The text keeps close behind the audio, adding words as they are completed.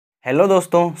Hello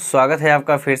दोस्तों, स्वागत है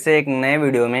आपका फिर से एक नए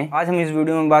वीडियो में। आज हम इस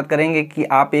वीडियो में बात करेंगे कि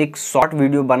आप एक शॉर्ट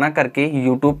वीडियो बना करके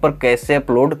YouTube पर कैसे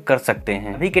अपलोड कर सकते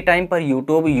हैं। अभी के टाइम पर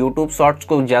YouTube शॉर्ट्स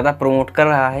को ज़्यादा प्रमोट कर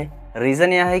रहा है।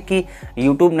 रीज़न यह है कि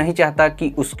YouTube नहीं चाहता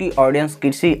कि उसकी ऑडियंस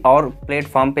किसी और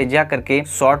प्लेटफॉर्म पे जा करके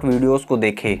शॉर्ट वीडियोस को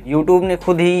देखे। YouTube ने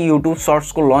खुद ही YouTube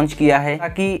शॉर्ट्स को लॉन्च किया है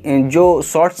ताकि जो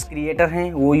शॉर्ट्स क्रिएटर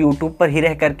हैं वो YouTube पर ही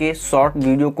रह करके शॉर्ट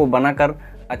वीडियो को बनाकर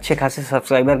अच्छे खासे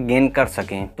सब्सक्राइबर गेन कर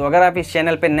सकें। तो अगर आप इस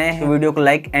चैनल पे नए हैं तो वीडियो को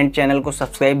लाइक एंड चैनल को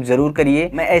सब्सक्राइब जरूर करिए।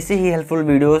 मैं ऐसे ही हेल्पफुल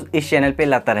वीडियोस इस चैनल पे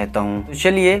लाता रहता हूं। तो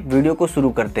चलिए वीडियो को शुरू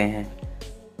करते हैं।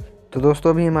 तो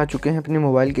दोस्तों अभी हम आ चुके हैं अपने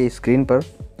मोबाइल के स्क्रीन पर।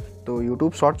 तो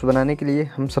YouTube शॉर्ट्स बनाने के लिए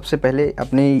हम सबसे पहले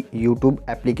अपने YouTube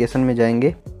एप्लीकेशन में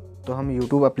जाएंगे। तो हम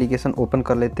YouTube एप्लीकेशन ओपन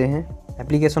कर लेते हैं।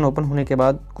 एप्लीकेशन ओपन होने के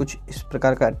बाद कुछ इस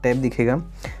प्रकार का टैब दिखेगा।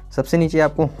 सबसे नीचे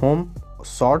आपको होम,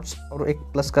 शॉर्ट्स और एक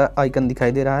प्लस का आइकन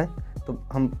दिखाई दे रहा है। तो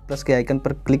हम प्लस के आइकन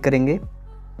पर क्लिक करेंगे।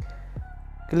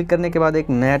 क्लिक करने के बाद एक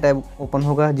नया टैब ओपन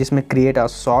होगा जिसमें create a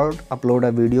short, upload a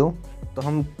video. तो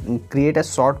हम क्रिएट अ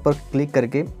शॉर्ट पर क्लिक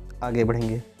करके आगे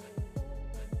बढ़ेंगे।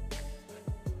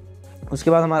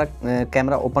 उसके बाद हमारा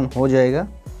कैमरा ओपन हो जाएगा।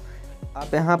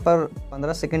 आप यहाँ पर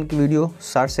 15 सेकंड की वीडियो,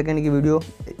 60 सेकंड की वीडियो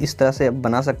इस तरह से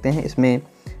बना सकते हैं। इसमें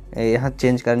यहाँ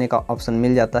चेंज करने का ऑप्शन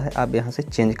मिल जाता है, आप यहाँ से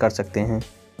चेंज कर सकते हैं।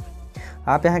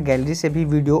 आप यहाँ गैलरी से भी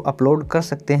वीडियो अपलोड कर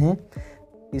सकते हैं।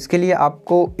 इसके लिए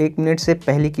आपको 1 मिनट से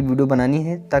पहले की वीडियो बनानी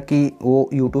है ताकि वो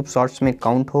YouTube शॉर्ट्स में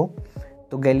काउंट हो।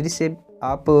 तो गैलरी से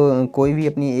आप कोई भी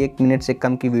अपनी 1 मिनट से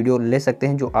कम की वीडियो ले सकते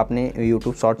हैं जो आपने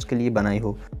YouTube शॉर्ट्स के लिए बनाई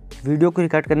हो। वीडियो को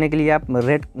रिकॉर्ड करने के लिए आप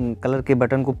रेड कलर के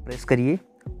बटन को प्रेस करिए।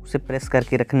 उसे प्रेस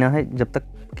करके रखना है जब तक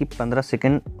कि 15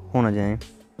 सेकंड हो ना जाए।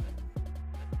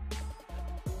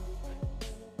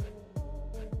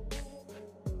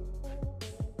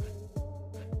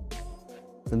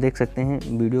 तो देख सकते हैं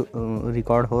वीडियो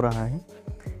रिकॉर्ड हो रहा है।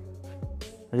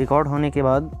 रिकॉर्ड होने के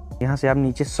बाद यहाँ से आप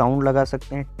नीचे साउंड लगा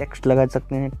सकते हैं, टेक्स्ट लगा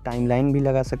सकते हैं, टाइमलाइन भी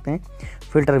लगा सकते हैं,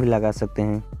 फ़िल्टर भी लगा सकते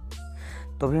हैं।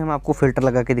 तो अभी हम आपको फ़िल्टर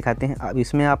लगा के दिखाते हैं। अब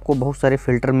इसमें आपको बहुत सारे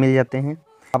फ़िल्टर मिल जाते हैं।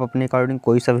 आप अपने अकॉर्डिंग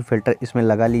कोई सा भी फ़िल्टर इसमें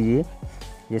लगा लीजिए।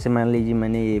 जैसे मान लीजिए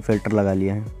मैंने ये फ़िल्टर लगा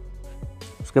लिया है।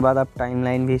 उसके बाद आप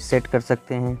टाइमलाइन भी सेट कर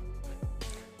सकते हैं।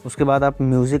 उसके बाद आप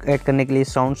म्यूज़िक ऐड करने के लिए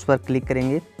साउंड्स पर क्लिक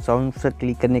करेंगे। साउंड्स पर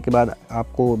क्लिक करने के बाद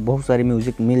आपको बहुत सारे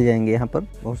म्यूज़िक मिल जाएंगे। यहाँ पर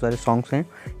बहुत सारे सॉन्ग्स हैं,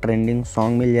 ट्रेंडिंग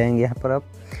सॉन्ग मिल जाएंगे। यहाँ पर आप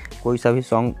कोई सा भी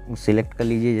सॉन्ग सिलेक्ट कर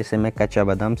लीजिए। जैसे मैं कच्चा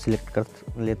बादाम सिलेक्ट कर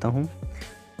लेता हूँ।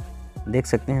 देख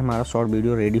सकते हैं हमारा शॉर्ट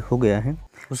वीडियो रेडी हो गया है।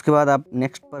 उसके बाद आप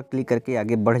नेक्स्ट पर क्लिक करके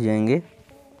आगे बढ़ जाएंगे।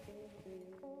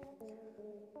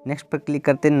 नेक्स्ट पर क्लिक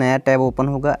करते नया टैब ओपन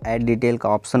होगा। ऐड डिटेल का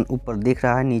ऑप्शन ऊपर दिख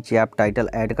रहा है। नीचे आप टाइटल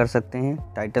ऐड कर सकते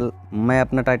हैं। टाइटल, मैं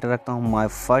अपना टाइटल रखता हूँ my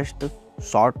first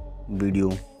short video.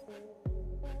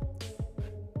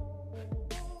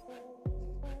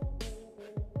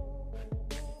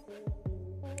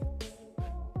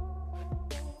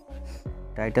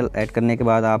 Title add करने के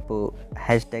बाद आप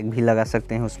हैशटैग भी लगा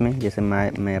सकते हैं उसमें। जैसे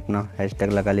मैं अपना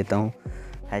हैशटैग लगा लेता हूँ,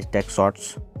 हैशटैग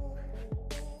शॉर्ट्स।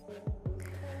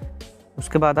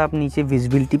 उसके बाद आप नीचे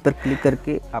विजिबिलिटी पर क्लिक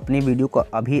करके अपनी वीडियो को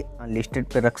अभी लिस्टेड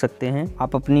पर रख सकते हैं।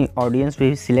 आप अपनी ऑडियंस पे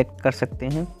भी सिलेक्ट कर सकते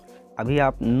हैं। अभी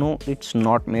आप no it's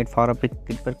not made for a pick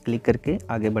पर क्लिक करके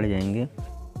आगे बढ़ जाएंगे।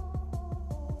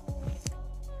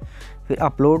 फिर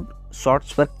अपलोड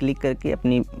शॉर्ट्स पर क्लिक करके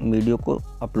अपनी वीडियो को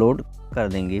अपलोड कर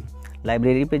देंगे।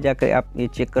 लाइब्रेरी पे जाकर आप ये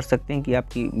चेक कर सकते हैं कि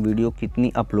आपकी वीडियो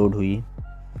कितनी अपलोड हुई।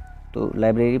 तो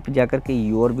लाइब्रेरी पे जाकर के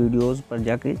योर वीडियोज़ पर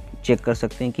जाके चेक कर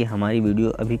सकते हैं कि हमारी वीडियो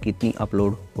अभी कितनी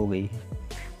अपलोड हो गई है।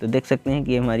 तो देख सकते हैं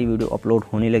कि हमारी वीडियो अपलोड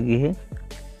होने लगी है।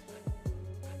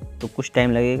 तो कुछ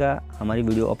टाइम लगेगा, हमारी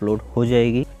वीडियो अपलोड हो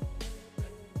जाएगी।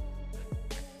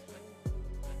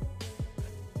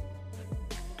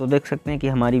 तो देख सकते हैं कि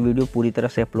हमारी वीडियो पूरी तरह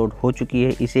से अपलोड हो चुकी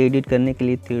है। इसे एडिट करने के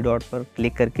लिए 3 डॉट पर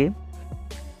क्लिक करके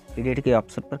एडिट के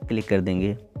ऑप्शन पर क्लिक कर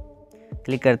देंगे।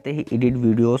 क्लिक करते ही एडिट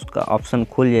वीडियोस का ऑप्शन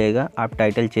खुल जाएगा। आप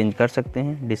टाइटल चेंज कर सकते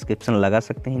हैं, डिस्क्रिप्शन लगा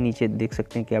सकते हैं। नीचे देख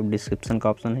सकते हैं कि आप डिस्क्रिप्शन का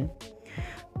ऑप्शन है।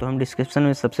 तो हम डिस्क्रिप्शन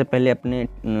में सबसे पहले अपने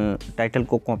टाइटल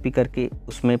को कॉपी करके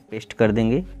उसमें पेस्ट कर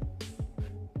देंगे।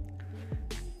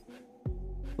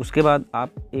 उसके बाद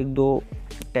आप 1-2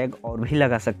 टैग और भी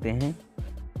लगा सकते हैं।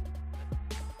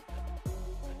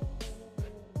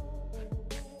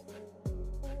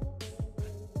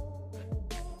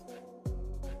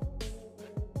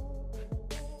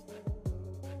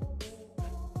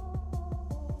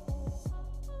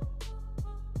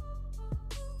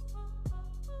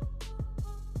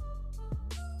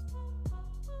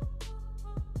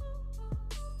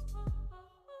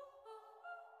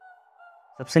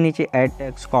 सबसे नीचे ऐड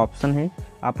टैग्स का ऑप्शन है।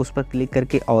 आप उस पर क्लिक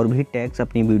करके और भी टैग्स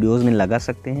अपनी वीडियोज़ में लगा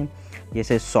सकते हैं।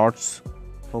 जैसे शॉर्ट्स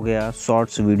हो गया,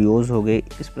 शॉर्ट्स वीडियोस हो गए।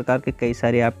 इस प्रकार के कई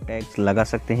सारे आप टैग्स लगा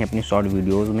सकते हैं अपनी शॉर्ट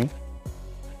वीडियोस में।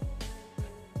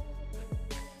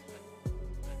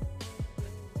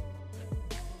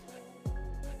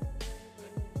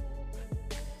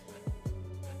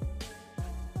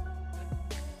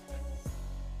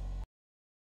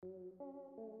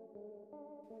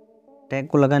 टैग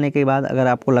को लगाने के बाद अगर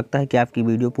आपको लगता है कि आपकी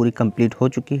वीडियो पूरी कंप्लीट हो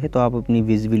चुकी है तो आप अपनी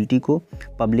विजिबिलिटी को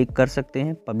पब्लिक कर सकते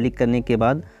हैं। पब्लिक करने के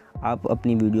बाद आप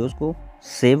अपनी वीडियोस को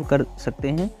सेव कर सकते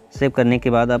हैं। सेव करने के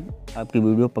बाद आपकी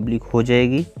वीडियो पब्लिक हो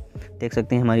जाएगी। देख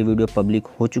सकते हैं हमारी वीडियो पब्लिक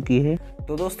हो चुकी है।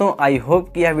 तो दोस्तों आई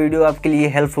होप कि यह वीडियो आपके लिए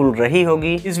हेल्पफुल रही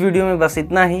होगी। इस वीडियो में बस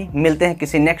इतना ही। मिलते हैं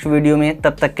किसी नेक्स्ट वीडियो में,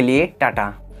 तब तक के लिए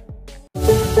टाटा।